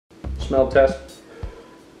smell test.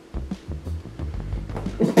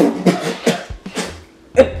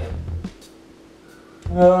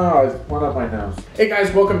 Oh, it's one up my nose. Hey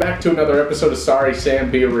guys, welcome back to another episode of Sorry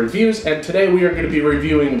Sam Beer Reviews, and today we are going to be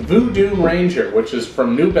reviewing Voodoo Ranger, which is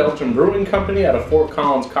from New Belgium Brewing Company out of Fort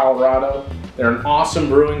Collins, Colorado. They're an awesome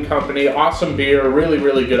brewing company, awesome beer,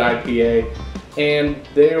 really good IPA, and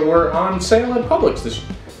they were on sale at Publix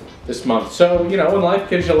this month. So, you know, when life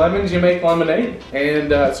gives you lemons, you make lemonade. And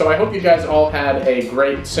so I hope you guys all had a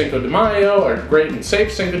great Cinco de Mayo, or great and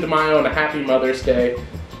safe Cinco de Mayo, and a happy Mother's Day.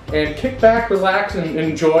 And kick back, relax, and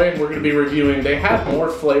enjoy. And we're going to be reviewing. They have more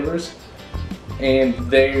flavors, and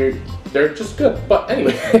they're just good. But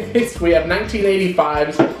anyways, we have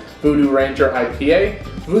 1985's Voodoo Ranger IPA,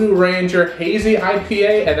 Voodoo Ranger Hazy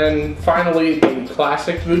IPA, and then finally the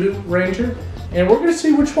classic Voodoo Ranger. And we're going to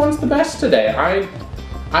see which one's the best today.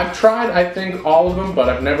 I've tried, I think, all of them, but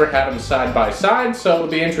I've never had them side by side, so it'll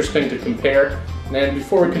be interesting to compare. And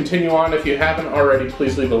before we continue on, if you haven't already,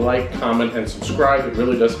 please leave a like, comment, and subscribe. It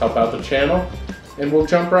really does help out the channel. And we'll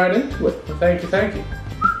jump right into it. Thank you, thank you.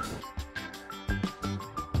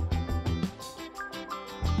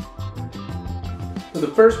 So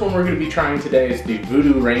the first one we're going to be trying today is the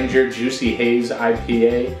Voodoo Ranger Juicy Haze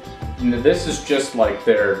IPA. And this is just like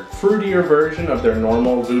their fruitier version of their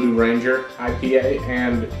normal Voodoo Ranger IPA.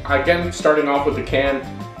 And again, starting off with the can,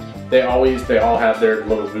 they all have their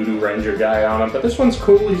little Voodoo Ranger guy on them, but this one's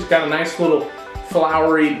cool. He's got a nice little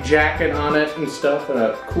flowery jacket on it and stuff, and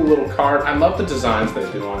a cool little card. I love the designs they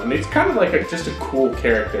do on it. He's kind of like just a cool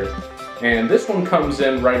character. And this one comes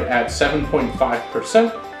in right at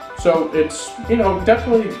 7.5%, so it's, you know,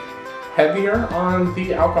 definitely heavier on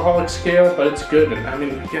the alcoholic scale, but it's good. And I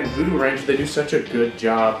mean, again, Voodoo Ranger, they do such a good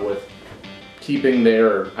job with keeping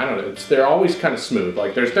their, I don't know, they're always kind of smooth.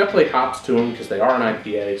 Like, there's definitely hops to them because they are an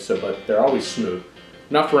IPA, so, but they're always smooth.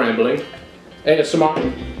 Enough rambling.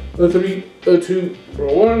 ASMR. 3, 2,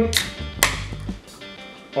 1.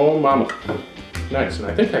 Oh mama. Nice, and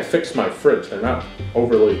I think I fixed my fridge. They're not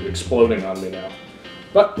overly exploding on me now.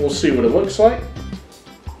 But we'll see what it looks like.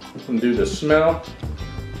 We can do the smell.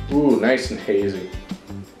 Ooh, nice and hazy.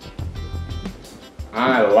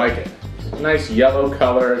 I like it. Nice yellow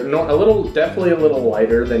color, definitely a little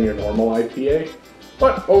lighter than your normal IPA,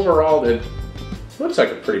 but overall it looks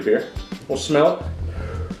like a pretty beer. We'll smell it.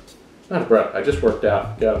 Not a breath, I just worked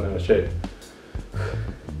out, got him out of shape.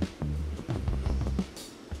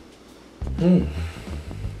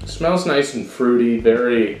 Smells nice and fruity,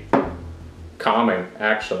 very calming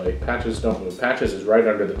actually. Patches don't move. Patches is right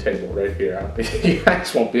under the table right here. You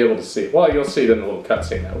guys won't be able to see it. Well, you'll see it in the little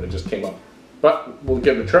cutscene that would have just came up. But we'll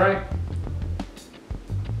give it a try.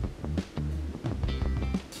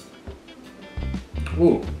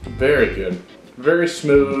 Ooh, very good. Very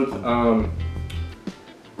smooth.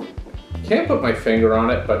 Can't put my finger on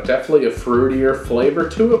it, but definitely a fruitier flavor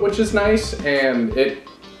to it, which is nice, and it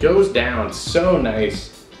goes down so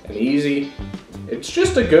nice and easy. It's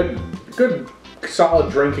just a good solid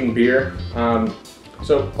drinking beer.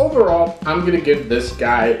 So overall, I'm gonna give this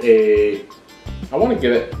guy I'm gonna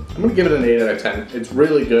give it an 8 out of 10. It's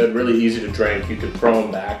really good, really easy to drink. You could throw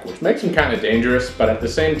them back, which makes them kind of dangerous, but at the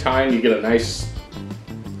same time, you get a nice,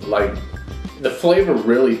 like, the flavor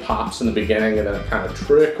really pops in the beginning and then it kind of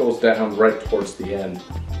trickles down right towards the end,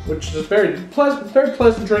 which is a very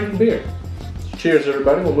pleasant drinking beer. Cheers,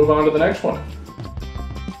 everybody. We'll move on to the next one.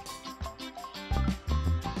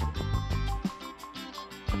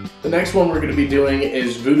 The next one we're going to be doing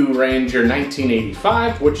is Voodoo Ranger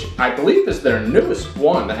 1985, which I believe is their newest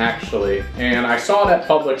one, actually. And I saw it at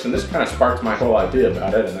Publix, and this kind of sparked my whole idea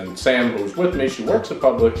about it. And then Sam, who was with me, she works at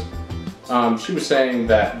Publix, she was saying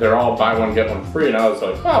that they're all buy one, get one free, and I was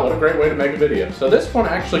like, wow, what a great way to make a video. So this one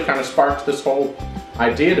actually kind of sparked this whole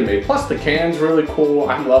idea to me. Plus the can's really cool.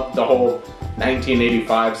 I love the whole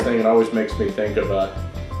 1985s thing. It always makes me think of, I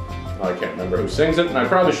can't remember who sings it, and I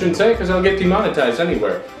probably shouldn't say it because I'll get demonetized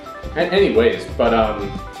anywhere. Anyways, but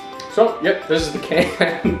so yep, this is the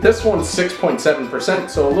can. This one's 6.7%,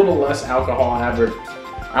 so a little less alcohol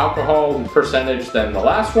percentage than the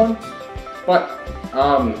last one. But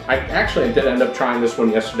I did end up trying this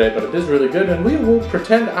one yesterday, but it is really good, and we will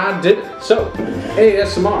pretend I did it. So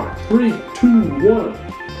ASMR, 3, 2, 1.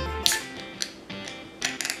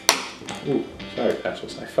 Ooh, sorry,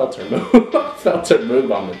 Patches. I felt her move. I felt her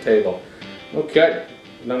move on the table. Okay,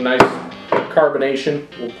 nice carbonation.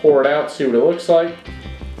 We'll pour it out, see what it looks like.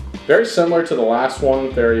 Very similar to the last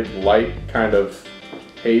one, very light, kind of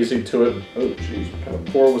hazy to it. Oh jeez, what kind of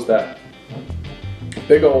pour was that?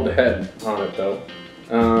 Big old head on it though.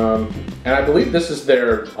 And I believe this is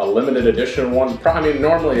their limited edition one. I mean,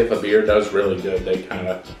 normally if a beer does really good, they kind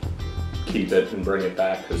of keep it and bring it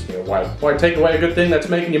back, because you know, why take away a good thing that's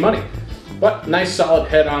making you money? But nice solid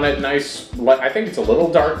head on it, nice, I think it's a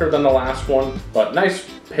little darker than the last one, but nice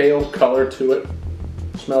pale color to it.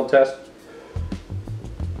 Smell test.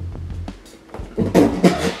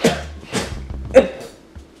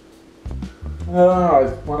 Oh,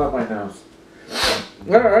 it's one up my nose.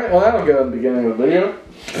 Alright, well that'll go in the beginning of the video.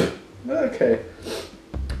 Okay.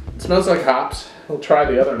 It smells like hops. We'll try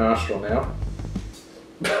the other nostril now.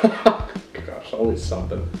 Gosh, always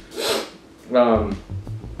something.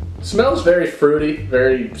 Smells very fruity,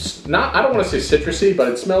 very, I don't want to say citrusy, but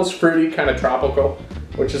it smells fruity, kind of tropical,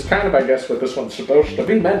 which is kind of, I guess, what this one's supposed to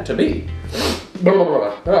be meant to be.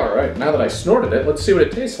 Alright, now that I snorted it, let's see what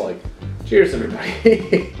it tastes like. Cheers,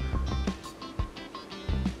 everybody.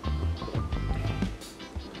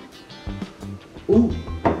 Ooh.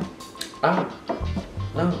 Ah.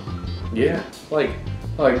 Oh. Yeah. Like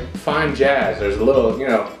fine jazz. There's a little, you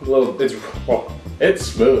know, it's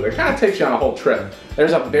smooth. It kind of takes you on a whole trip.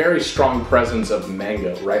 There's a very strong presence of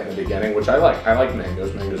mango right in the beginning, which I like. I like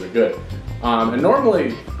mangoes. Mangoes are good. And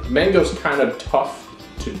normally, mango's kind of tough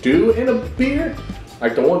to do in a beer.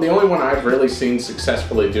 Like the only one I've really seen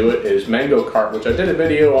successfully do it is Mango Cart, which I did a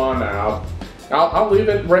video on, and I'll leave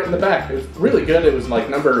it right in the back. It was really good. It was like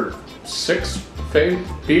number 6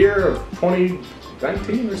 beer of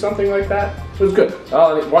 2019 or something like that. It was good.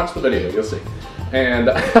 Watch the video, you'll see. And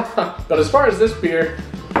but as far as this beer,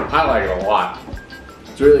 I like it a lot.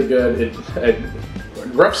 It's really good.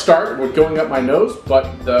 Rough start with going up my nose,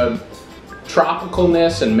 but the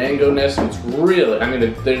tropicalness and mango-ness, it's really, I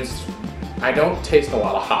mean, I don't taste a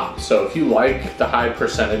lot of hops, so if you like the high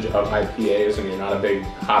percentage of IPAs and you're not a big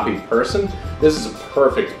hoppy person, this is a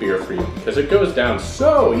perfect beer for you because it goes down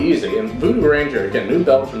so easy. And Voodoo Ranger, again, New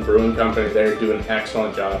Belgium Brewing Company, they're doing an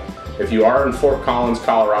excellent job. If you are in Fort Collins,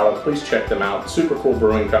 Colorado, please check them out. Super cool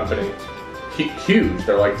brewing company. Huge.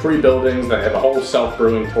 They're like 3 buildings. They have a whole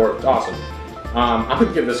self-brewing tour. It's awesome. I'm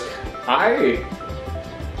gonna give this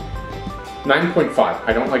 9.5.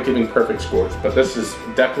 I don't like giving perfect scores, but this is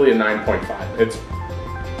definitely a 9.5. It's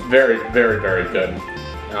very, very, very good.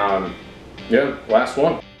 Yeah, last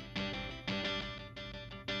one.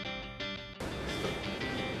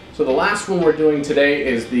 So the last one we're doing today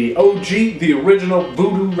is the OG, the original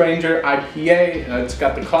Voodoo Ranger IPA. It's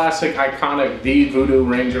got the classic, iconic The Voodoo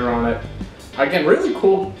Ranger on it. Again, really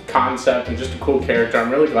cool concept and just a cool character.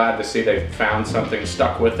 I'm really glad to see they found something,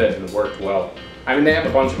 stuck with it, and worked well. I mean, they have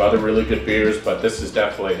a bunch of other really good beers, but this is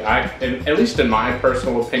definitely, at least in my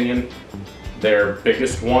personal opinion, their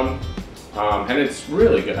biggest one. And it's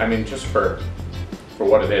really good. I mean, just for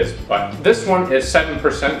what it is. But this one is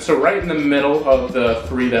 7%, so right in the middle of the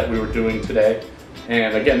 3 that we were doing today.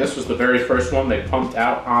 And again, this was the very first one they pumped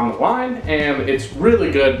out on the line, and it's really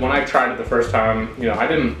good. When I tried it the first time, you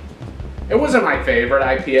know, it wasn't my favorite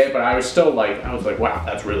IPA, but I was still like, wow,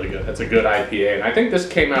 that's really good. That's a good IPA. And I think this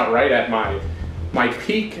came out right at my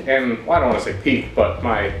peak, and well, I don't want to say peak, but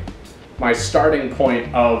my starting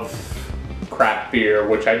point of craft beer,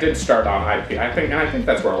 which I did start on IPA. I think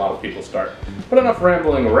that's where a lot of people start. But enough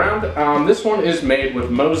rambling around. This one is made with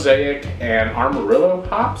Mosaic and Amarillo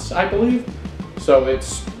hops, I believe. So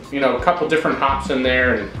it's, you know, a couple different hops in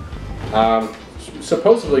there, and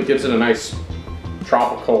supposedly gives it a nice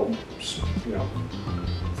tropical, you know,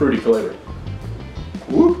 fruity flavor.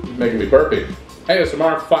 Woo, making me burpy.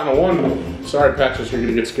 ASMR, final one. Sorry, Patches, you're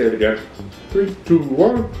gonna get scared again. 3, 2,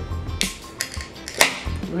 1.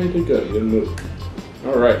 I did good, you didn't move.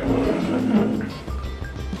 Alright.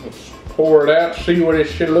 Let's pour it out, see what this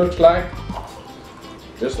shit looks like.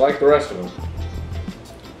 Just like the rest of them.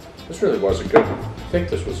 This really was a good one. I think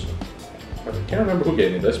this was, I can't remember who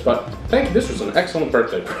gave me this, but thank you, this was an excellent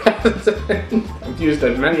birthday present. I've used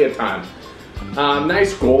it many a time.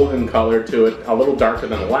 Nice golden color to it, a little darker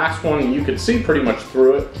than the last one. You could see pretty much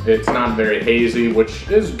through it. It's not very hazy, which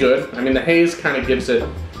is good. I mean, the haze kind of gives it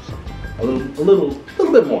a little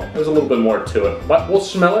bit more. There's a little bit more to it, but we'll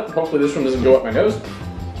smell it. Hopefully this one doesn't go up my nose.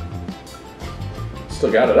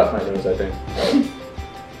 Still got it up my nose, I think.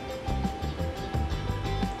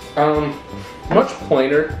 Much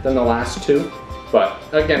plainer than the last 2, but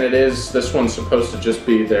again, this one's supposed to just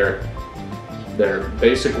be their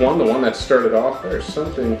basic one, the one that started off. There's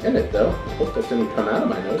something in it though. I hope that didn't come out of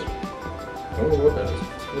my nose. I don't know what that is.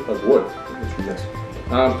 It looks like wood. What you miss?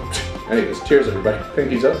 Anyways, cheers everybody.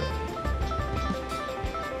 Pinkies up.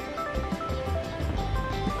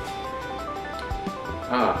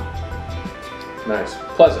 Nice.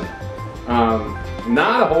 Pleasant.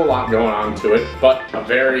 Not a whole lot going on to it, but a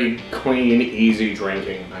very clean, easy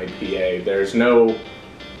drinking IPA. There's no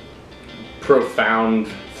profound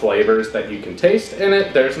flavors that you can taste in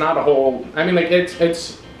it. There's not a whole, I mean, like it's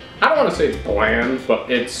I don't want to say it's bland, but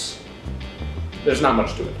there's not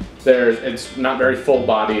much to it. It's not very full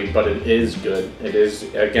bodied, but it is good. It is,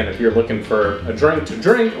 again, if you're looking for a drink to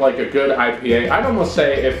drink, like a good IPA, I'd almost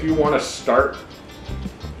say if you want to start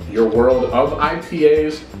your world of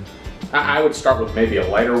IPAs, I would start with maybe a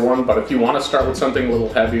lighter one, but if you want to start with something a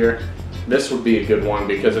little heavier, this would be a good one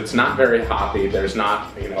because it's not very hoppy. There's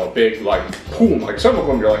not, you know, big like boom, like some of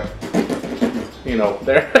them you're like, you know,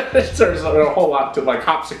 there's a whole lot to, like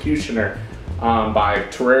Hopsecutioner by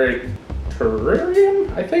Terrarium,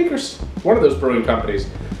 I think, or one of those brewing companies.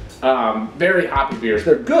 Very hoppy beers.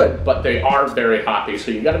 They're good, but they are very hoppy,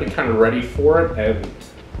 so you got to be kind of ready for it, and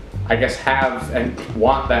I guess have and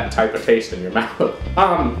want that type of taste in your mouth.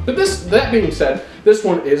 But that being said, this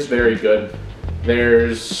one is very good.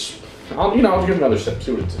 I'll give it another sip.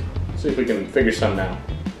 See if we can figure something out.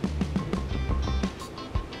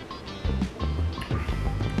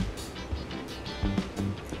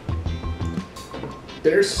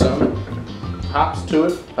 There's some hops to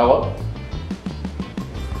it. Hello.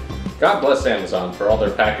 God bless Amazon for all their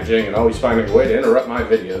packaging and always finding a way to interrupt my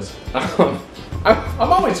videos.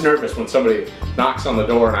 I'm always nervous when somebody knocks on the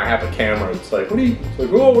door and I have a camera. It's like, what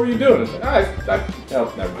are you doing? It's like,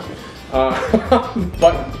 oh, never mind.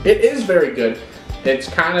 But it is very good. It's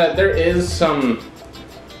there is some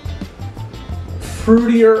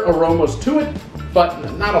fruitier aromas to it,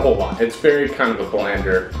 but not a whole lot. It's very kind of a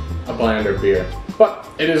blander beer. But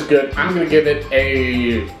it is good. I'm gonna give it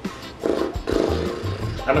a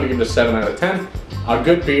 7 out of 10. A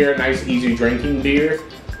good beer, nice easy drinking beer,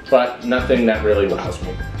 but nothing that really wows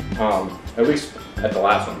me. At least at the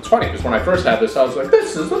last one. It's funny because when I first had this, I was like,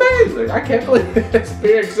 this is amazing. I can't believe this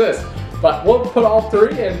beer exists. But we'll put all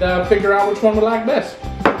three and figure out which one we like best.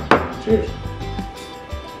 Cheers.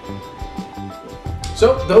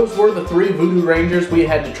 So those were the 3 Voodoo Rangers we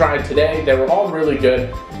had to try today. They were all really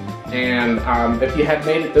good. And if you had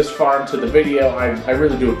made it this far into the video, I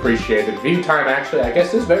really do appreciate it. View time actually, I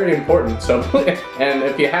guess, is very important. So, and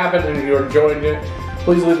if you haven't and you're enjoying it,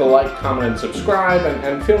 please leave a like, comment, and subscribe.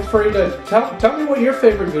 And feel free to tell me what your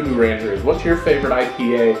favorite Voodoo Ranger is. What's your favorite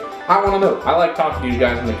IPA? I want to know. I like talking to you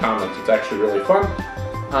guys in the comments. It's actually really fun.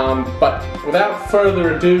 But without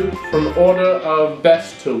further ado, from order of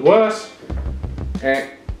best to worst, and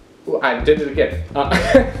I did it again.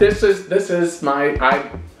 This is my.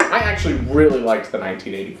 I actually really liked the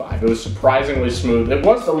 1985. It was surprisingly smooth. It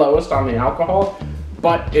was the lowest on the alcohol,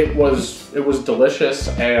 but it was delicious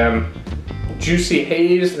and juicy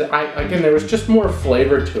haze. Again, there was just more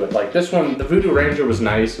flavor to it. Like this one, the Voodoo Ranger was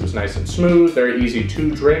nice. It was nice and smooth, very easy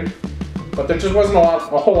to drink, but there just wasn't a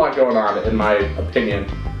whole lot going on, in my opinion.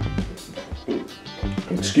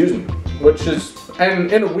 Excuse me. Which is,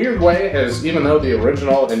 and in a weird way, as even though the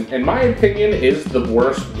original, in my opinion, is the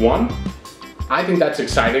worst one, I think that's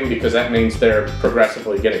exciting because that means they're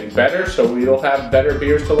progressively getting better, so we'll have better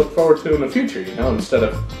beers to look forward to in the future, you know, instead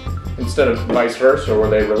of vice versa, where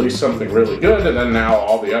they release something really good and then now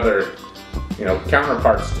all the other, you know,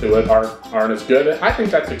 counterparts to it aren't as good. I think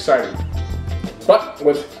that's exciting. But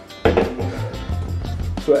with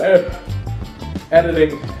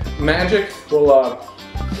editing magic, we'll oh,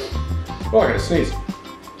 I gotta sneeze.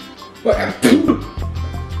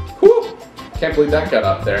 Can't believe that got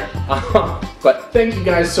up there. But thank you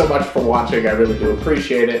guys so much for watching. I really do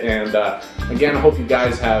appreciate it. And again, I hope you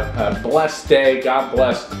guys have a blessed day. God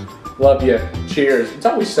bless. Love you. Cheers. It's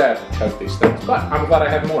always sad to chug these things, but I'm glad I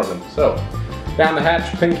have more of them. So, down the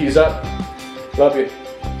hatch, pinkies up. Love you.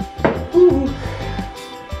 Woo.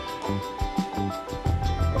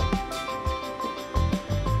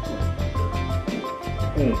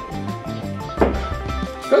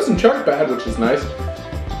 Doesn't chug bad, which is nice.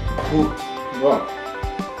 Ooh. Well,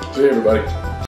 see you, everybody.